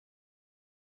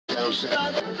Well, you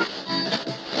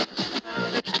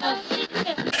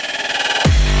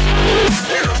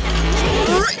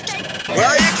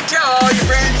can tell all your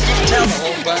friends, you can tell the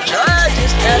whole bunch. I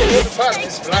just had a good fun with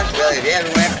this lunch. Well, if you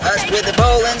haven't went us with the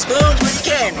bowl and spoons, well, you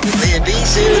can with Lee B.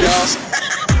 Soodles.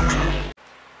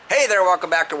 Hey there, welcome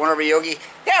back to ONEOVERYOGI.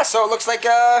 Yeah, so it looks like,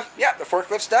 yeah, the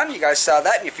forklift's done. You guys saw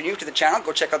that, and if you're new to the channel,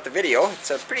 go check out the video.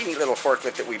 It's a pretty neat little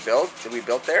forklift that we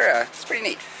built there. It's pretty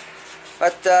neat.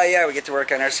 But, yeah, we get to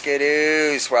work on our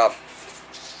skidoos. Well,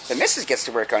 the missus gets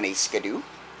to work on a skidoo,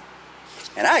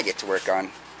 and I get to work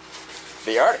on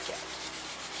the Arctic.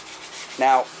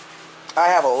 Now, I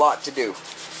have a lot to do.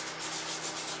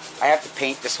 I have to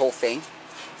paint this whole thing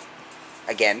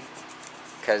again,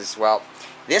 because, well,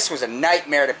 this was a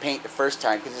nightmare to paint the first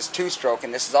time because it's two-stroke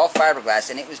and this is all fiberglass,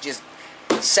 and it was just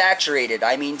saturated.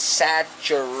 I mean,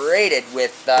 saturated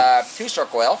with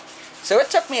two-stroke oil. So it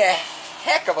took me a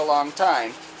heck of a long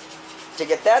time to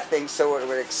get that thing so it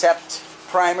would accept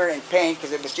primer and paint,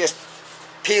 because it was just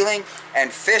peeling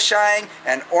and fish-eyeing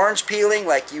and orange peeling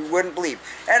like you wouldn't believe.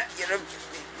 And you know,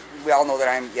 we all know that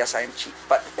I am cheap.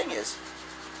 But the thing is,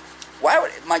 why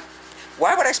would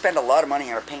I spend a lot of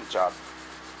money on a paint job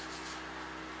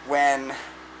when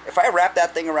if I wrap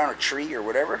that thing around a tree or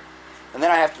whatever, and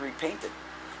then I have to repaint it?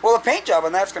 Well, a paint job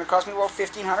on that's going to cost me about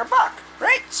 $1,500 bucks,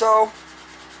 right? So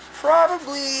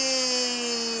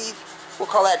probably we'll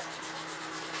call that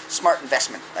smart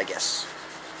investment, I guess,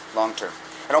 long term.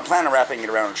 I don't plan on wrapping it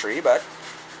around a tree, but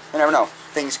you never know.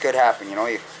 Things could happen, you know.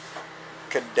 You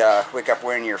could wake up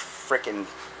wearing your frickin'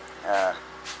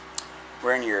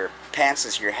 wearing your pants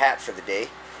as your hat for the day,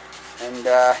 and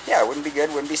yeah, it wouldn't be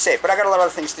good, wouldn't be safe. But I got a lot of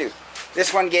other things to do.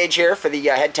 This one gauge here for the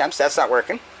head temps, that's not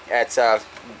working. It's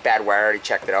bad wire. I already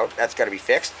checked it out. That's got to be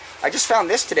fixed. I just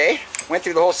found this today. Went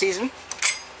through the whole season,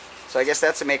 so I guess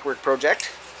that's a make-work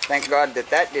project. Thank God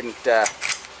that didn't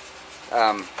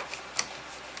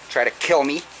try to kill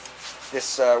me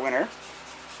this winter.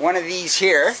 One of these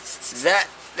here, that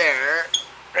there,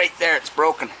 right there, it's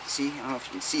broken. See, I don't know if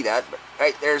you can see that, but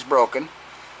right there's broken.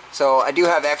 So I do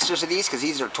have extras of these because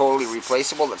these are totally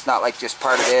replaceable. It's not like just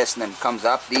part of this and then comes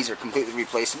up. These are completely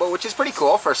replaceable, which is pretty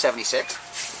cool for a 76.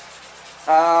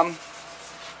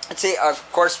 Let's see, of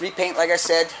course, repaint, like I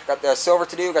said. Got the silver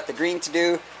to do, got the green to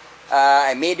do.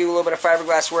 I may do a little bit of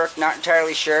fiberglass work, not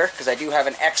entirely sure, because I do have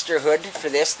an extra hood for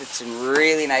this that's in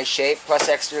really nice shape, plus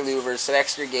extra louvers, some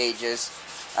extra gauges.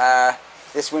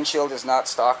 This windshield is not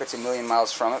stock, it's a million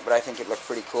miles from it, but I think it looked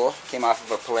pretty cool. Came off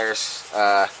of a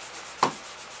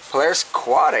Polaris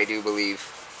quad, I do believe.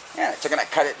 Yeah, I took it, I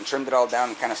cut it and trimmed it all down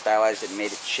and kind of stylized it and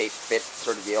made it shape fit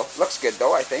sort of deal. Looks good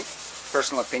though, I think.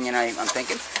 Personal opinion, I'm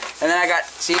thinking. And then I got,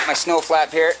 see, my snow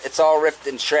flap here, it's all ripped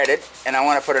and shredded, and I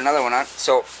want to put another one on.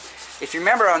 So if you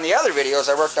remember on the other videos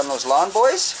I worked on those lawn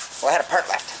boys, well, I had a part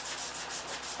left,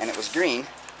 and it was green,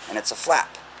 and it's a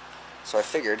flap. So I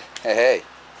figured, hey,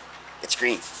 it's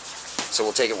green. So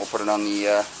we'll take it and we'll put it on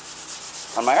the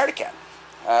on my Arctic.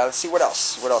 Let's see what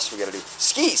else. What else we got to do?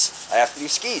 Skis. I have to do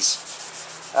skis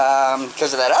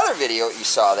because of that other video you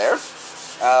saw there.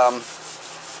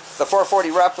 The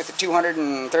 440 Rupp with the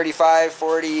 235,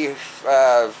 40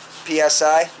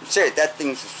 psi. Seriously, that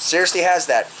thing seriously has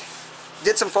that.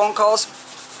 Did some phone calls.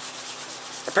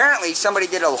 Apparently somebody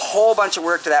did a whole bunch of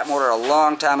work to that motor a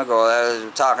long time ago. They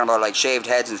were talking about like shaved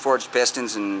heads and forged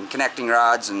pistons and connecting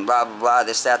rods and blah blah blah,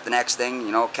 this, that, the next thing,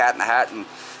 you know, Cat in the Hat and,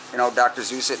 you know, Dr.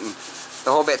 Zeus it and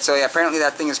the whole bit. So yeah, apparently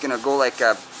that thing is going to go like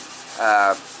bat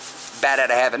out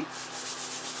of heaven.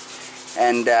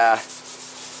 And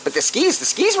but the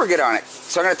skis were good on it.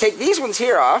 So I'm going to take these ones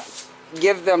here off,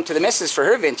 give them to the missus for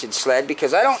her vintage sled,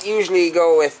 because I don't usually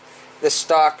go with the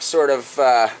stock sort of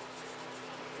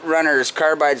runners,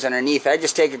 carbides underneath. I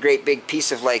just take a great big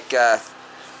piece of like, I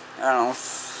don't know,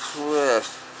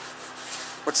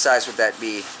 what size would that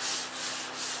be?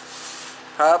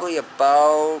 Probably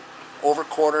about over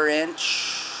 1/4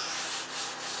 inch.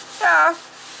 Yeah,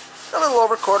 a little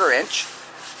over 1/4 inch.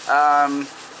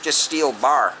 Just steel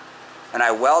bar. And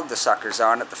I weld the suckers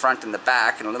on at the front and the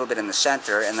back and a little bit in the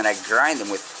center, and then I grind them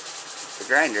with the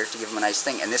grinder to give them a nice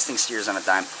thing. And this thing steers on a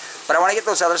dime. But I want to get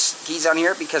those other keys on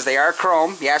here because they are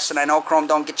chrome. Yes, and I know chrome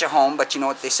don't get you home, but you know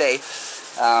what they say.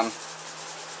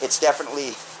 It's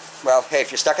definitely, well, hey, if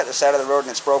you're stuck at the side of the road and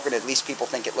it's broken, at least people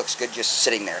think it looks good just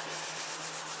sitting there.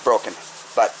 Broken.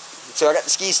 But, so I got the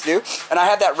skis to do. And I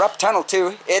have that Rupp tunnel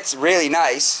too. It's really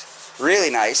nice. Really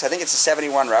nice. I think it's a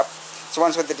 71 Rupp. It's the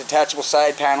ones with the detachable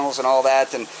side panels and all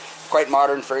that, and quite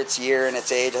modern for its year and its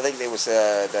age. I think it was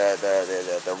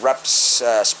the Rupp's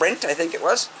Sprint, I think it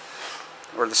was.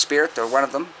 Or the Spirit, or one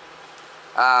of them.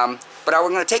 But I'm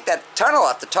going to take that tunnel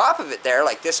off the top of it there,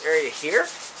 like this area here,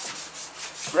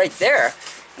 right there.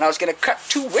 And I was going to cut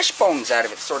 2 wishbones out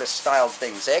of it, sort of styled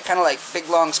things, eh? Kind of like big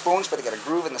long spoons, but they got a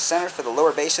groove in the center for the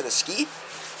lower base of the ski,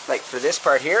 like for this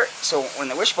part here. So when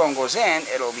the wishbone goes in,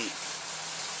 it'll be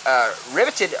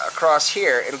riveted across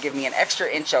here. It'll give me an extra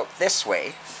inch out this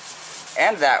way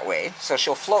and that way, so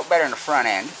she'll float better in the front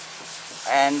end.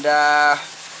 And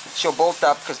she'll bolt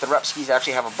up because the Rupp skis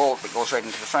actually have a bolt that goes right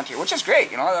into the front here, which is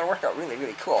great. You know, that'll work out really,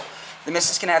 really cool. The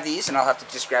missus can have these, and I'll have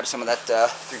to just grab some of that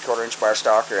 3/4 inch bar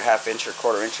stock, or a 1/2 inch, or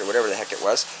 1/4 inch, or whatever the heck it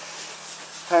was,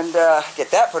 and get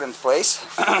that put in place.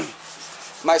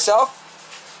 Myself,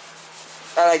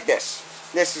 I like this.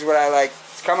 This is what I like.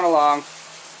 It's coming along.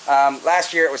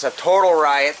 Last year it was a total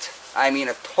riot. I mean,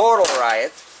 a total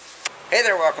riot. Hey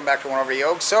there, welcome back to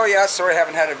ONEOVERYOGI. So yeah, sorry I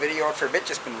haven't had a video out for a bit.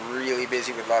 Just been really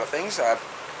busy with a lot of things.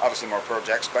 Obviously more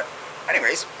projects, but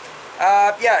anyways.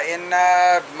 Yeah, in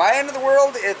my end of the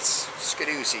world, it's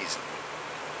skidoo season.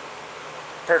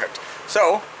 Perfect.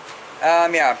 So,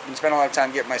 yeah, I've been spending a lot of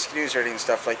time getting my skidoos ready and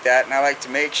stuff like that, and I like to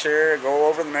make sure, go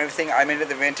over them and everything. I'm into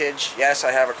the vintage. Yes,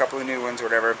 I have a couple of new ones,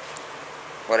 whatever.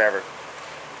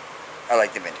 I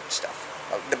like the vintage stuff.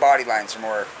 The body lines are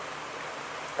more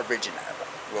original,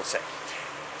 we'll say.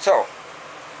 So,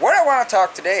 what I want to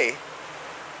talk today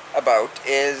about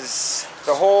is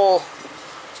the whole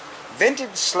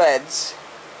vintage sleds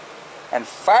and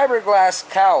fiberglass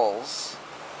cowls,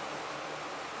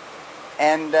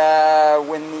 and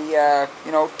when the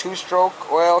you know,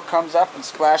 2-stroke oil comes up and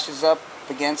splashes up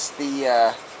against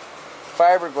the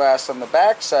fiberglass on the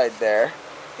back side there,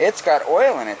 it's got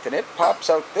oil in it and it pops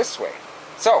out this way.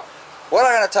 So what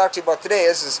I'm going to talk to you about today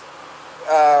is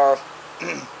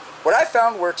what I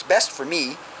found works best for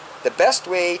me, the best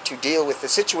way to deal with the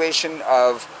situation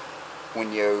of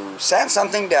when you sand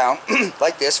something down,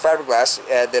 like this, fiberglass,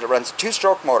 that runs a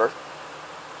 2-stroke motor.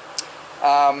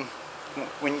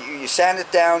 When you sand it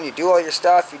down, you do all your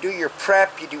stuff, you do your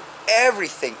prep, you do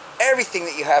everything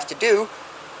that you have to do,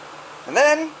 and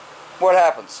then what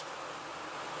happens?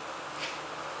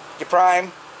 You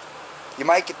prime, you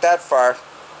might get that far,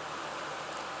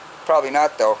 probably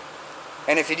not though,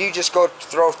 and if you do just go to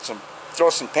throw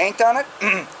some paint on it,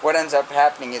 what ends up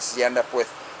happening is you end up with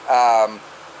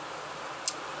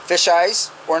fish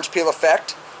eyes, orange peel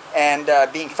effect, and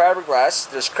being fiberglass,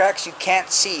 there's cracks you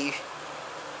can't see,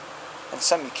 and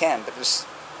some you can, but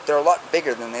they're a lot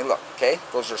bigger than they look, okay?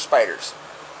 Those are spiders.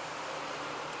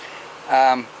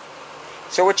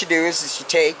 So what you do is you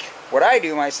take, what I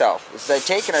do myself, is I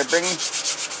take and I bring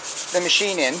the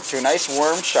machine in to a nice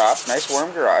warm shop, nice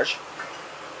warm garage.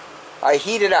 I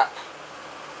heat it up,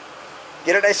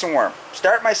 get it nice and warm,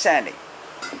 start my sanding.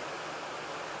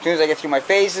 As soon as I get through my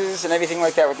phases and everything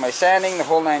like that with my sanding, the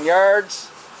whole 9 yards,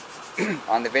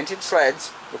 on the vintage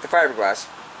sleds with the fiberglass,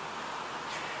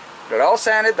 get it all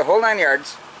sanded, the whole 9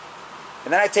 yards,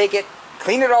 and then I take it,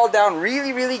 clean it all down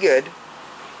really, really good,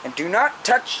 and do not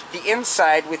touch the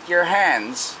inside with your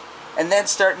hands, and then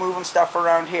start moving stuff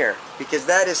around here, because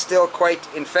that is still quite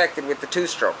infected with the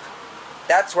 2-stroke.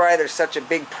 That's why there's such a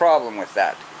big problem with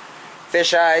that.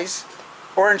 Fish eyes,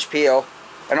 orange peel,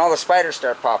 and all the spiders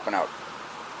start popping out.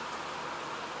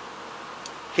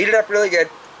 Heat it up really good,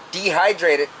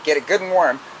 dehydrate it, get it good and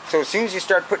warm, so as soon as you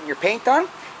start putting your paint on,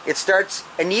 it starts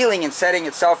annealing and setting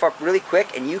itself up really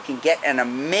quick, and you can get an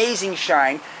amazing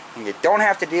shine, and you don't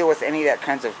have to deal with any of that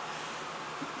kinds of,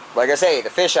 like I say, the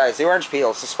fish eyes, the orange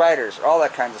peels, the spiders, all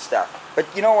that kinds of stuff.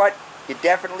 But you know what? You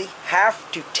definitely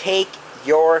have to take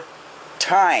your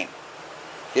time.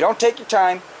 If you don't take your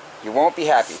time, you won't be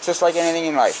happy. It's just like anything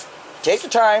in life. Take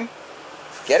your time,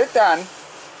 get it done,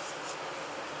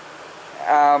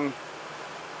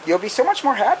 you'll be so much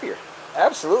more happier.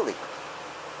 Absolutely.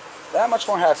 That much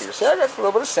more happier. See, I got a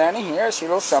little bit of sanding here. I see a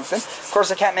little something. Of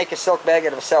course, I can't make a silk bag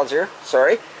out of a Seltzer.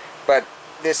 Sorry. But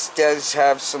this does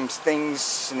have some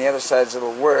things, and the other side's a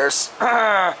little worse.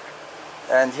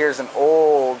 And here's an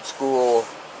old school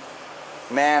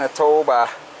Manitoba.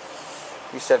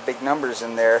 Used to have big numbers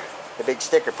in there. The big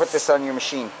sticker. Put this on your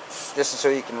machine. This is so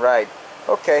you can ride.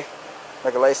 Okay.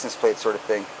 Like a license plate sort of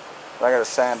thing. I gotta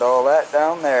sand all that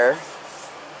down there,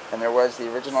 and there was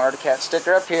the original Articat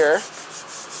sticker up here,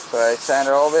 so I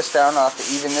sanded all this down off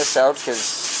to even this out, because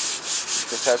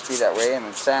this has to be that way, and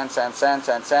then sand.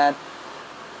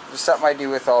 There's something I do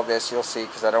with all this, you'll see,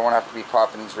 because I don't want to have to be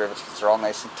popping these rivets, because they're all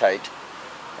nice and tight.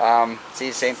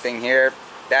 See, same thing here.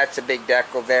 That's a big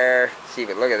decal there. See,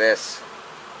 but look at this.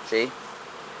 See?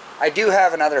 I do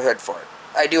have another hood for it.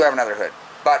 I do have another hood,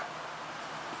 but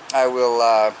I will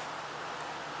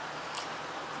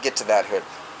get to that hood.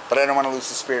 But I don't want to lose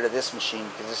the spirit of this machine,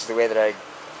 because this is the way that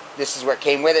this is what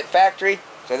came with it factory,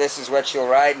 so this is what she'll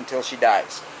ride until she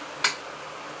dies.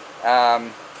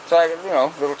 So I, you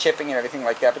know, little chipping and everything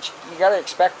like that, but you got to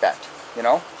expect that, you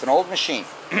know. It's an old machine.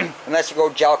 Unless you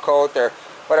go gel coat or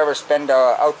whatever, spend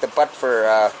out the butt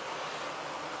for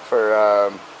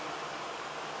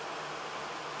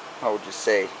how would you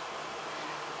say,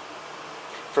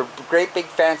 for great big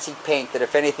fancy paint that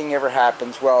if anything ever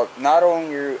happens, well, not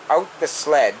only you're out the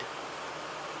sled,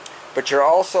 but you're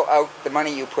also out the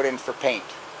money you put in for paint.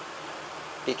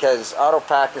 Because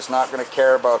AutoPack is not going to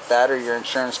care about that, or your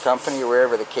insurance company, or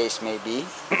wherever the case may be.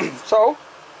 So,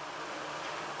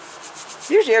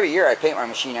 usually every year I paint my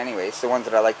machine anyways, the ones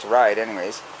that I like to ride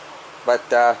anyways. But,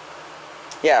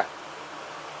 yeah.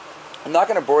 I'm not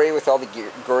going to bore you with all the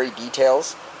gory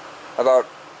details about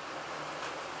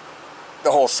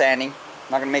the whole sanding.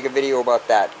 I'm not going to make a video about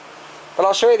that. But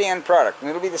I'll show you the end product, and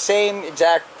it'll be the same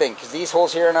exact thing, because these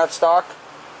holes here are not stock.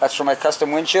 That's for my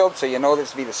custom windshield, so you know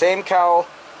this will be the same cowl,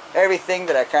 everything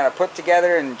that I kind of put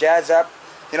together and jazz up,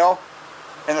 you know.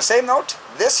 And the same note,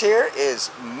 this here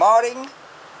is modding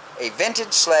a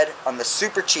vintage sled on the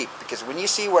super cheap, because when you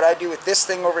see what I do with this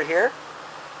thing over here,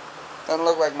 doesn't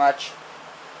look like much,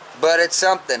 but it's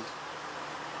something.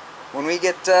 When we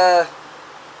get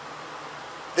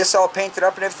this all painted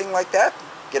up and everything like that,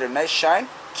 get a nice shine,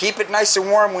 keep it nice and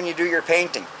warm when you do your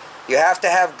painting. You have to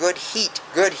have good heat,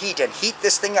 and heat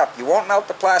this thing up. You won't melt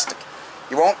the plastic.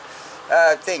 You won't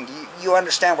you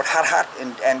understand what hot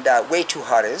and way too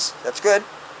hot is. That's good.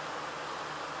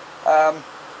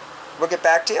 We'll get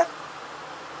back to you.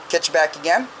 Catch you back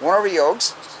again.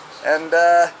 ONEOVERYOGI. And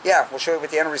yeah, we'll show you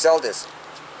what the end result is.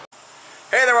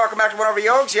 Hey there, welcome back to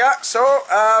ONEOVERYOGI. Yeah, so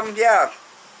yeah,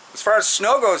 as far as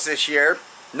snow goes this year,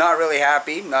 not really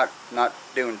happy. Not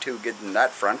doing too good in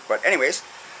that front. But anyways.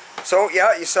 So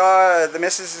yeah, you saw the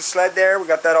missus' sled there. We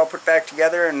got that all put back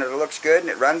together, and it looks good and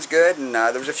it runs good. And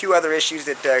there was a few other issues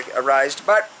that arose,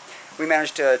 but we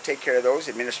managed to take care of those,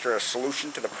 administer a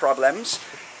solution to the problems.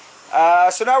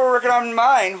 So now we're working on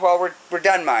mine. Well, we're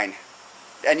done mine,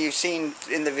 and you've seen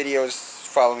in the videos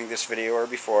following this video or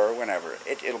before or whenever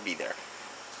it'll be there.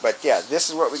 But yeah, this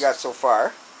is what we got so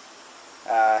far.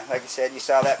 Like I said, you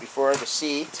saw that before, the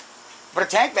seat. Put a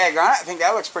tank bag on it. I think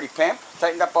that looks pretty pimp.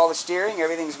 Tightened up all the steering.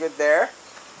 Everything's good there.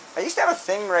 I used to have a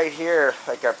thing right here,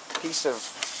 like a piece of,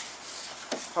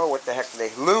 oh, what the heck are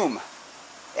they? Loom.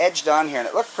 Edged on here. And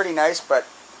it looked pretty nice, but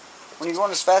when you're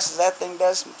going as fast as that thing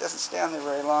does, it doesn't stay on there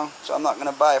very long. So I'm not going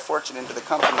to buy a fortune into the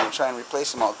company and try and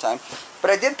replace them all the time.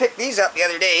 But I did pick these up the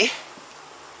other day.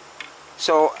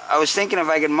 So I was thinking if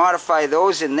I could modify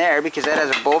those in there, because that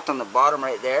has a bolt on the bottom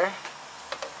right there.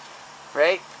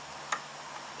 Right?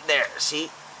 There,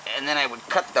 see? And then I would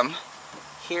cut them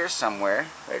here somewhere,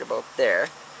 right about there.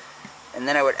 And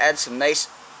then I would add some nice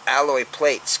alloy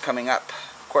plates coming up.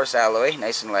 Of course, alloy,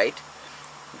 nice and light.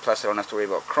 And plus, I don't have to worry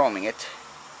about chroming it.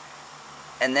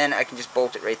 And then I can just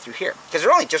bolt it right through here. Because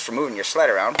they're only just for moving your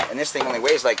sled around. And this thing only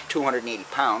weighs like 280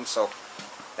 pounds, so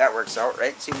that works out,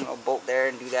 right? See, I'll bolt there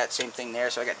and do that same thing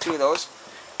there. So I got two of those.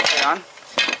 Put on.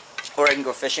 Or I can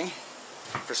go fishing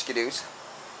for skidoos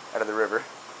out of the river,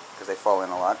 because they fall in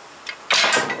a lot.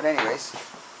 But anyways,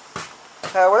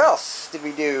 what else did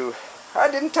we do? I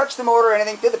didn't touch the motor or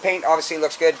anything. Did the paint, obviously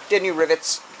looks good. Did new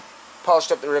rivets. Polished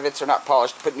up the rivets, or not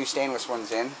polished, put new stainless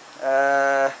ones in.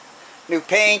 New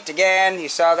paint, again, you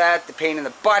saw that, the paint in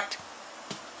the butt.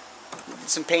 Did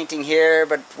some painting here,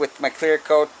 but with my clear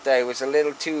coat, I was a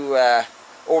little too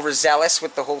overzealous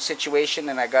with the whole situation,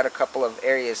 and I got a couple of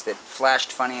areas that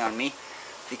flashed funny on me,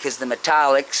 because the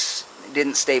metallics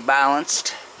didn't stay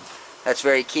balanced. That's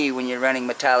very key when you're running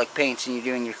metallic paints and you're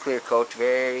doing your clear coat.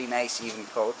 Very nice even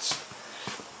coats.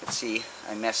 Let's see,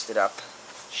 I messed it up.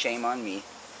 Shame on me.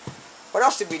 What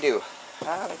else did we do?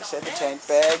 Like I said, the tank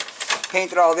bag.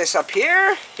 Painted all this up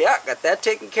here. Yeah, got that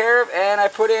taken care of. And I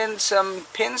put in some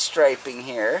pinstriping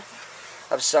here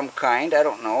of some kind. I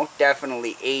don't know.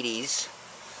 Definitely 80s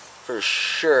for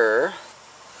sure.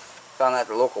 Found that at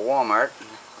the local Walmart.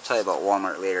 I'll tell you about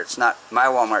Walmart later. It's not, my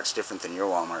Walmart's different than your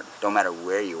Walmart. Don't matter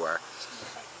where you are.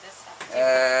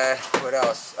 What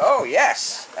else? Oh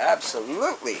yes,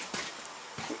 absolutely.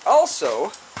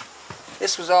 Also,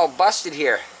 this was all busted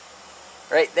here.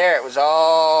 Right there, it was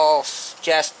all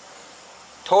just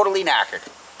totally knackered.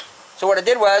 So what I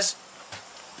did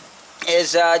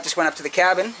is I just went up to the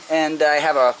cabin, and I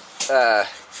have a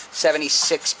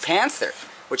 76 Panther,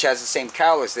 which has the same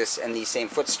cowl as this and these same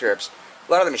foot stirrups.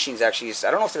 A lot of the machines actually use,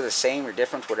 I don't know if they're the same or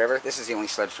different, whatever. This is the only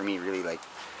sled for me, really, like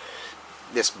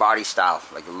this body style.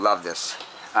 Like, I love this.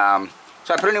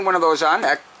 So I put a new one of those on.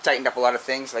 That tightened up a lot of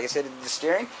things, like I said, the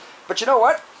steering. But you know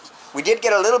what? We did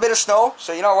get a little bit of snow,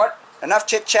 so you know what? Enough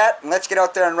chit-chat, and let's get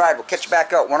out there and ride. We'll catch you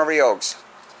back out. ONEOVERYOGI.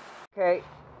 Okay,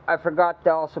 I forgot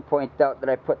to also point out that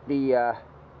I put the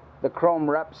chrome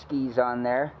rep skis on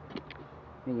there.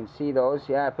 You can see those.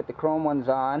 Yeah, I put the chrome ones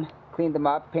on, cleaned them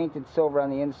up, painted silver on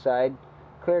the inside,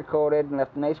 clear coated, and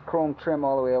left a nice chrome trim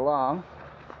all the way along.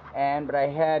 But I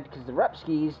had, because the rep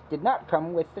skis did not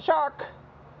come with the shock,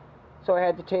 so I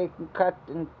had to take and cut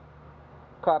and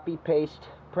copy, paste,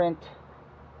 print,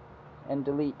 and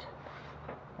delete.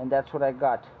 And that's what I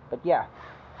got. But yeah.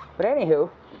 But anywho,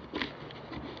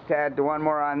 to add to one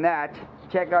more on that,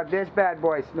 check out this bad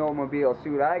boy snowmobile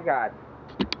suit I got.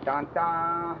 Dun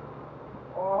dun.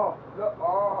 Oh, look,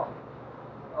 oh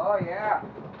yeah.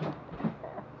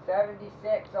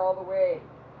 76 all the way.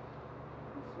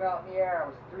 You smell it in the air. I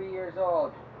was 3 years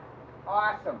old.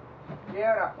 Awesome.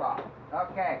 Beautiful.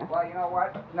 Okay, well, you know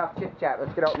what? Enough chit chat.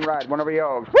 Let's get out and ride.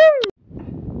 ONEOVERYOGI. Woo!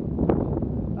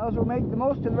 Might as well make the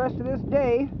most of the rest of this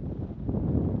day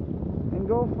and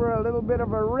go for a little bit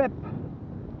of a rip.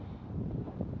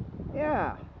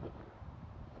 Yeah.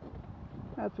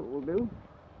 That's what we'll do.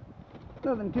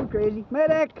 Nothing too crazy.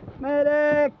 Medic!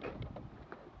 Medic!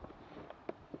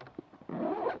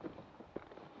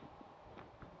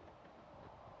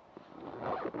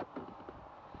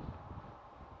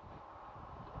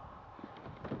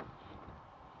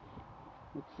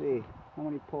 Let's see. How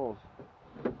many pulls?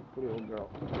 Pretty old girl.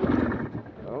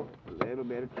 Oh, a little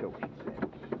bit of choke, she said.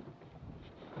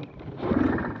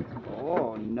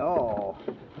 Oh, no.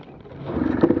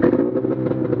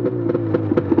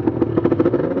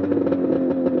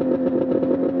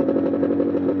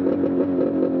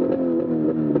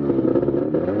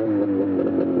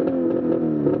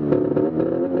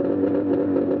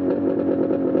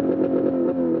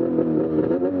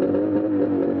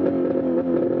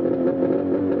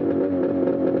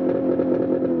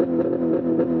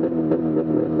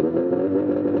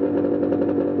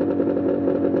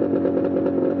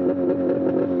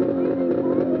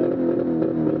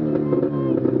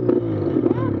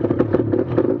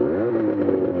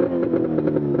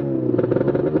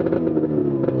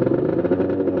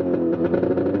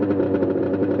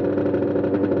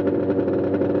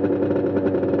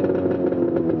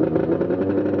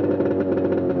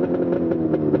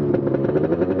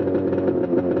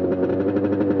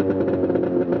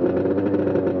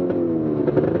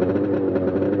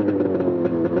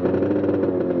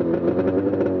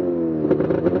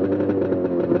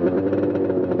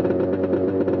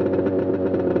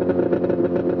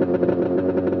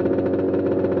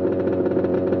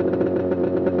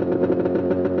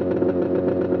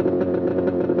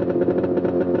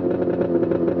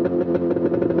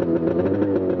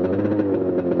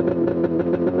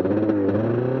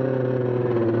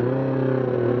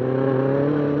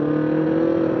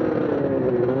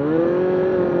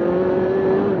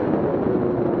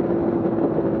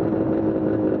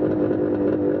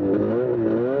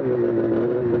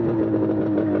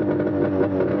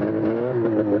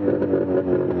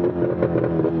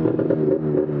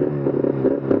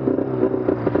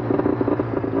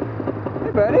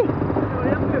 Hey, buddy. What are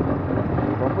you up to?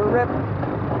 Going for a rip.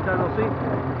 Long time no see.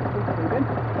 Good.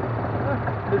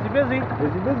 Busy, busy.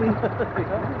 Busy, busy.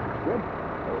 Yeah. Good.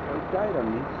 Don't died on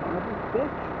me, son of a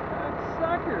bitch. That's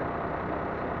sucker.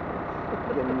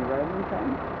 Get any riding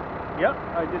time? Yep,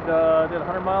 I did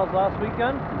 100 miles last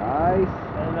weekend, Nice.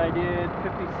 and I did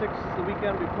 56 the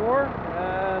weekend before,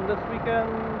 and this weekend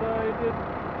I did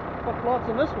lots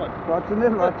on this one. Lots of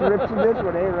this, lots of rips in this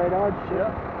one, eh? Right on. Shit.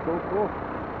 Yeah. So cool.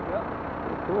 Yep.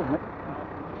 So cool, man.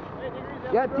 Hey, Degrees,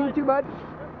 have Yeah, a good too, ride. bud.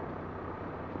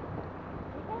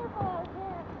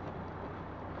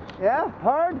 Yeah,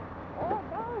 hard? Oh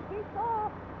no, she's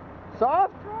soft.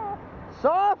 Soft? Soft.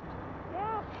 Soft?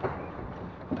 Yeah.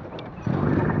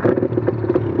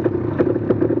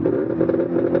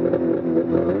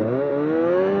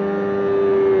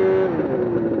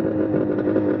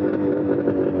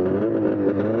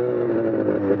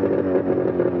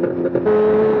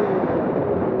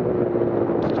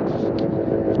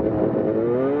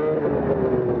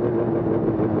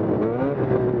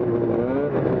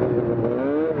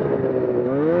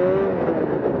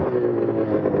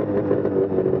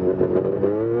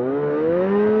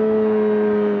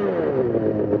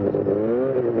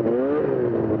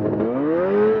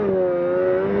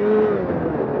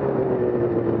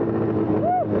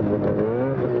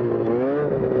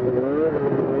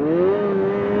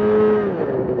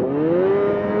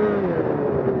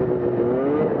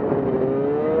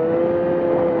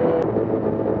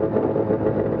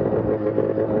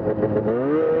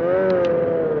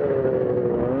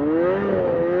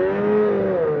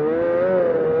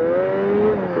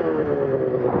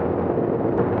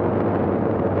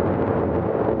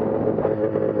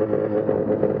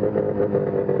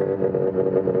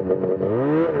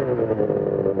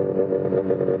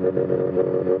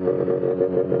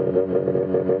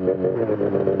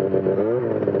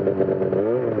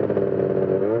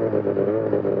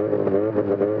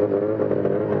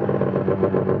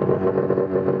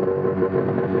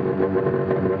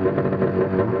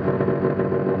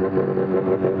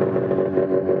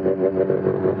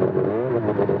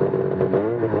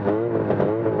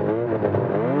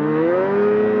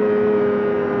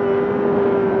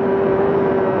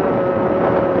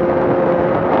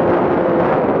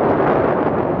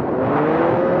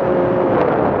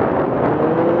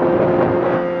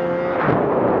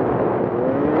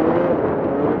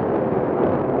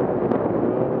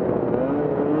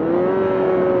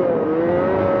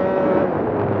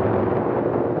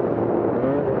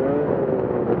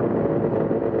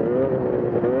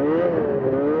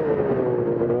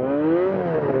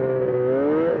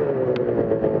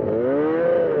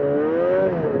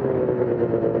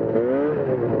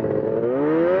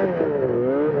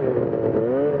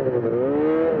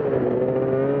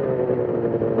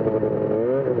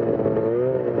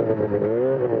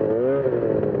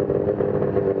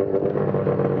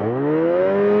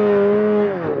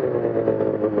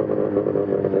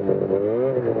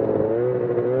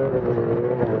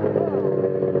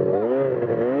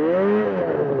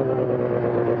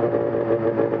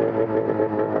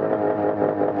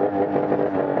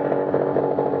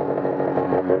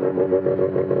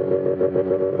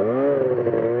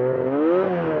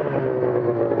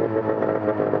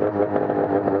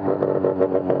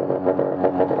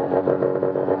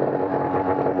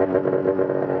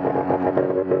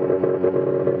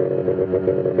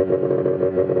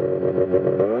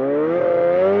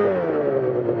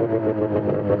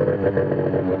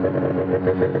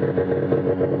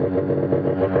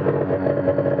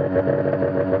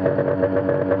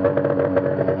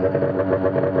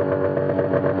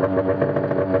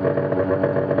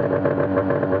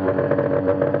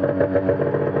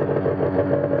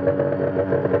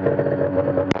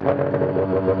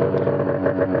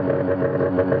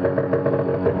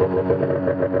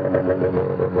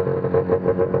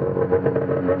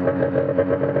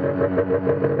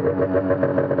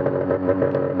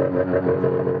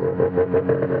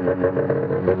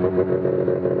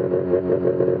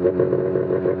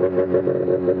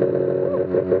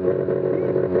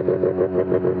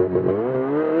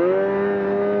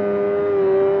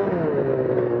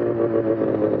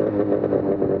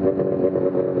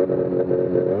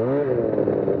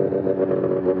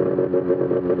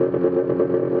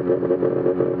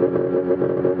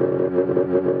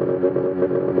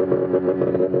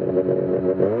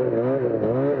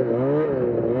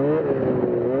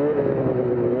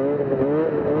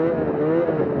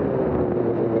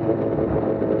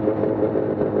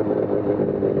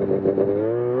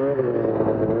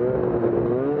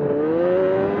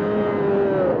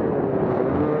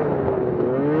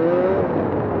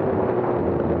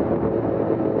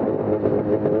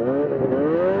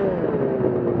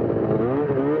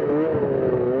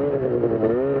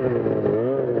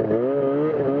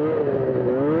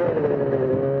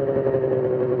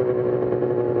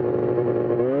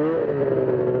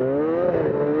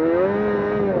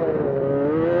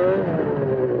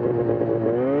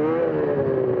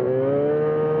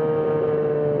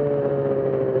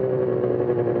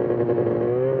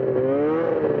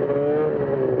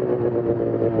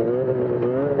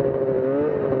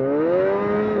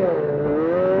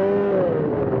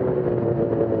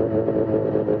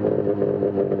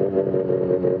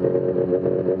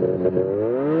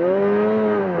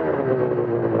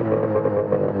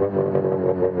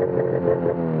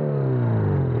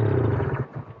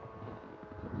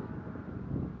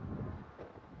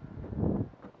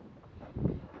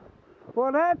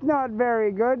 Well, that's not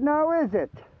very good now, is it?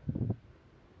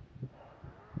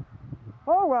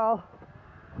 Oh well,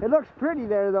 it looks pretty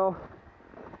there though.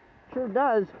 Sure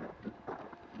does.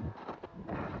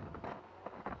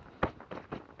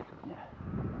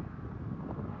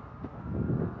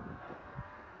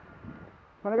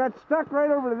 When I got stuck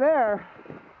right over there,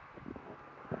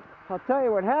 I'll tell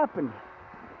you what happened.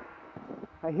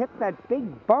 I hit that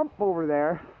big bump over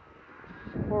there,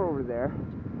 or over there,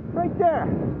 right there.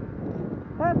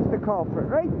 That's the culprit,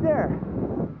 right there.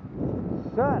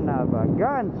 Son of a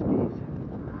gunskis.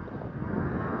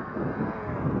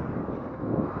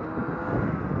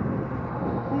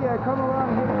 See, I come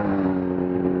along here.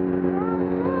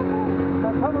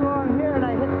 I come along here and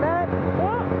I hit that,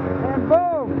 and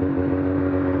boom.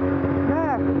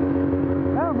 Smack.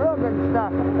 Now I'm real good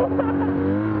stuff.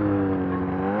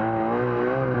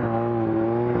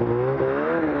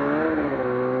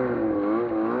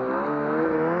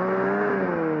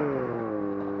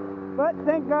 But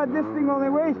thank God this thing only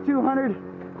weighs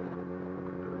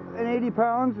 280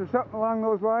 pounds or something along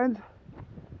those lines.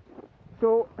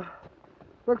 So,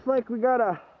 looks like we got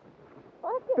a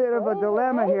bit of a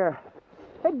dilemma here.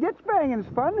 Hey, ditch banging's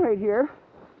fun right here.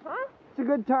 Huh? It's a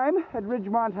good time at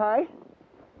Ridgemont High.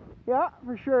 Yeah,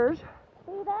 for sure. See,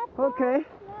 that's Okay.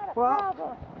 not a Well,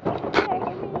 problem.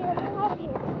 Taking me to help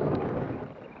you.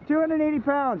 280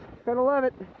 pounds. Gotta love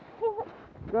it.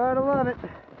 Gotta love it.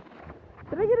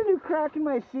 Did I get a new crack in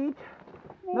my seat?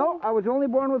 No, I was only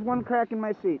born with one crack in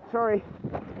my seat. Sorry.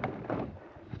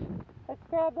 Let's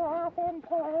grab the half end,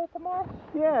 pull it out some more.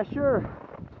 Yeah, sure.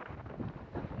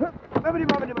 Oh,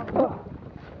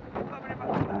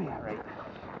 yeah, right.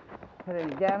 Had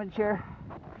any damage here?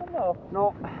 No.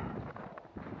 No.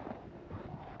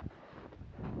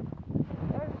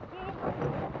 There's the key.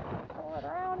 Pull it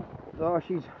around. Oh,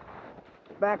 she's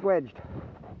back wedged.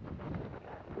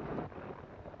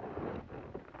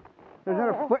 There's not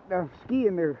a foot of ski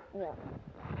in there. Yeah.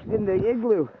 In the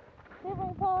igloo. See if we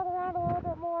can pull it around a little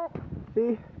bit more.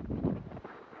 See?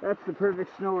 That's the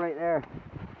perfect snow right there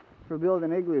for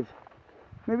building igloos.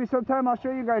 Maybe sometime I'll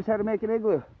show you guys how to make an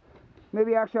igloo.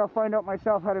 Maybe actually I'll find out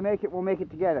myself how to make it. We'll make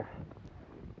it together.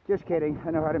 Just kidding.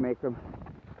 I know how to make them.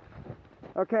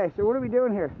 Okay, so what are we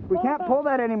doing here? We can't pull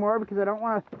that anymore because I don't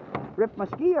want to rip my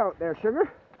ski out there,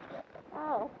 sugar.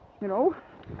 Oh. You know?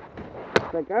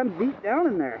 It's like I'm beat down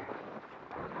in there.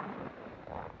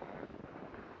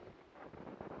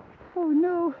 Oh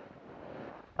no.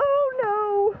 Oh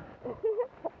no!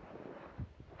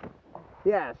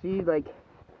 Yeah, see, like,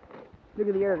 look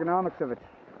at the ergonomics of it.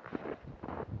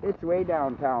 It's way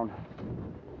downtown.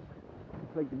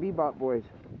 Like the Bebop boys.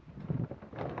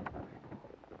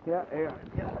 Yeah, yeah,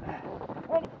 yeah.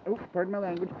 Oh, pardon my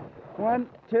language. 1,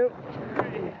 2,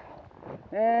 3.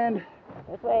 And...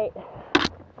 Let's wait.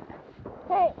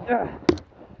 Hey.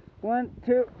 1,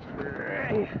 2,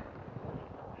 3.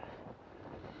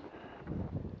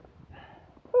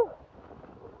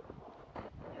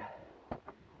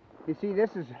 You see,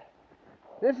 this is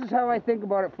how I think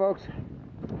about it, folks.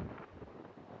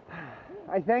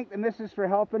 I thank the missus for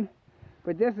helping,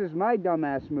 but this is my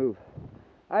dumbass move.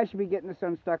 I should be getting this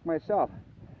unstuck myself.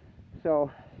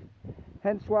 So,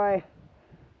 hence why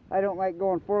I don't like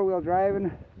going four-wheel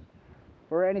driving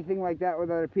or anything like that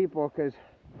with other people, because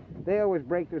they always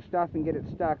break their stuff and get it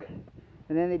stuck,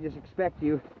 and then they just expect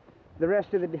you. The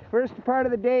rest of the first part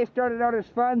of the day started out as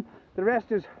fun. The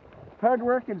rest is hard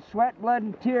work and sweat, blood,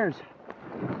 and tears.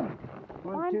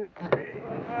 1, 2, 3.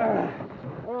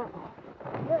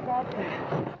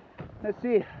 Let's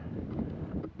see.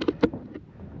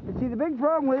 You see, the big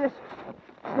problem with this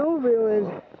snowmobile is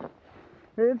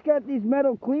that it's got these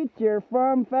metal cleats here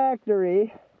from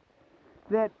factory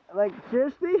that, like,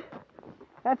 seriously,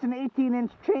 that's an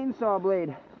 18-inch chainsaw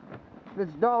blade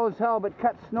that's dull as hell but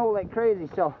cuts snow like crazy.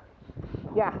 So,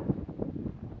 yeah.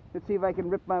 Let's see if I can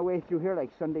rip my way through here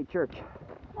like Sunday church.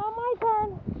 Now my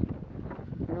turn.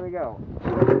 Here we go.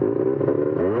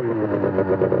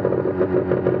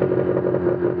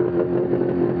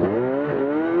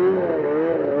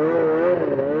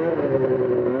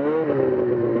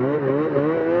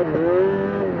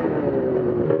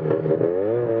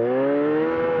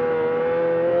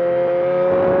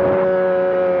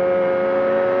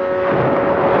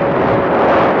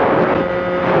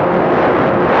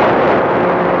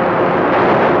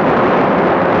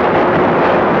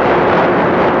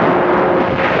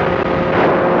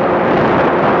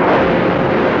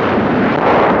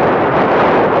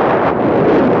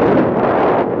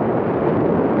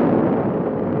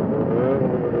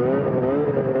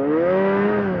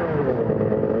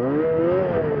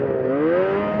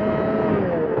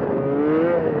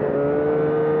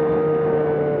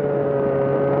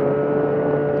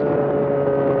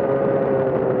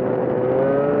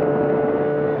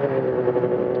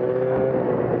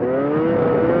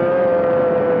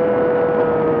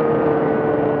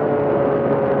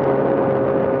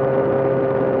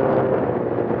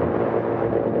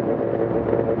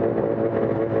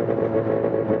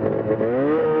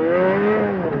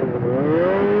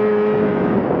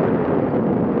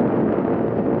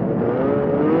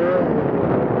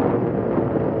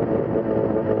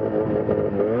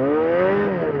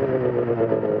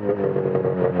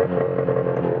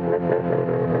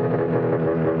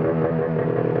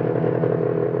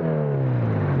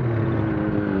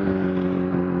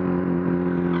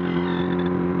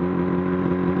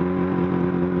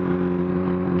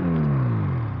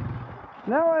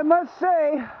 Now I must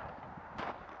say,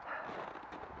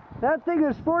 that thing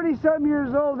is 40-some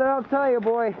years old, and I'll tell you,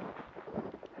 boy,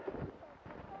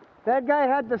 that guy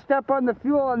had to step on the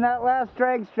fuel on that last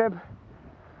drag strip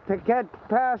to get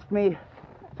past me.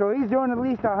 So he's doing at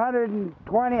least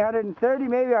 120, 130,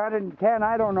 maybe 110,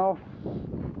 I don't know.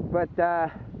 But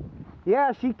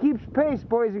yeah, she keeps pace,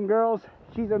 boys and girls.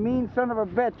 She's a mean son of a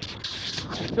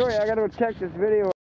bitch. Sorry, I gotta go check this video.